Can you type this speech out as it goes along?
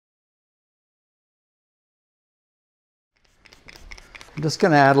I'm just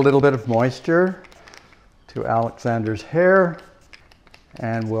going to add a little bit of moisture to Alexander's hair,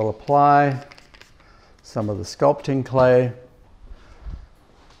 and we'll apply some of the sculpting clay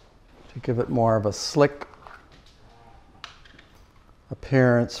to give it more of a slick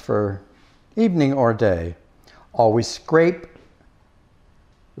appearance for evening or day. Always scrape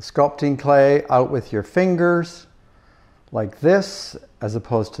the sculpting clay out with your fingers like this as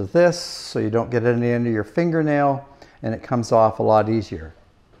opposed to this, so you don't get any under your fingernail and it comes off a lot easier.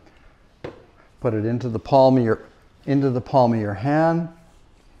 Put it into the palm of your hand.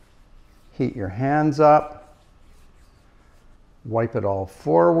 Heat your hands up. Wipe it all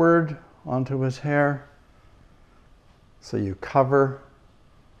forward onto his hair so you cover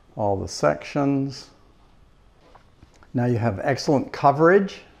all the sections. Now you have excellent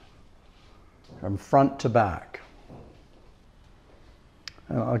coverage from front to back.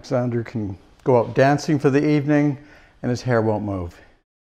 And Alexander can go out dancing for the evening and his hair won't move.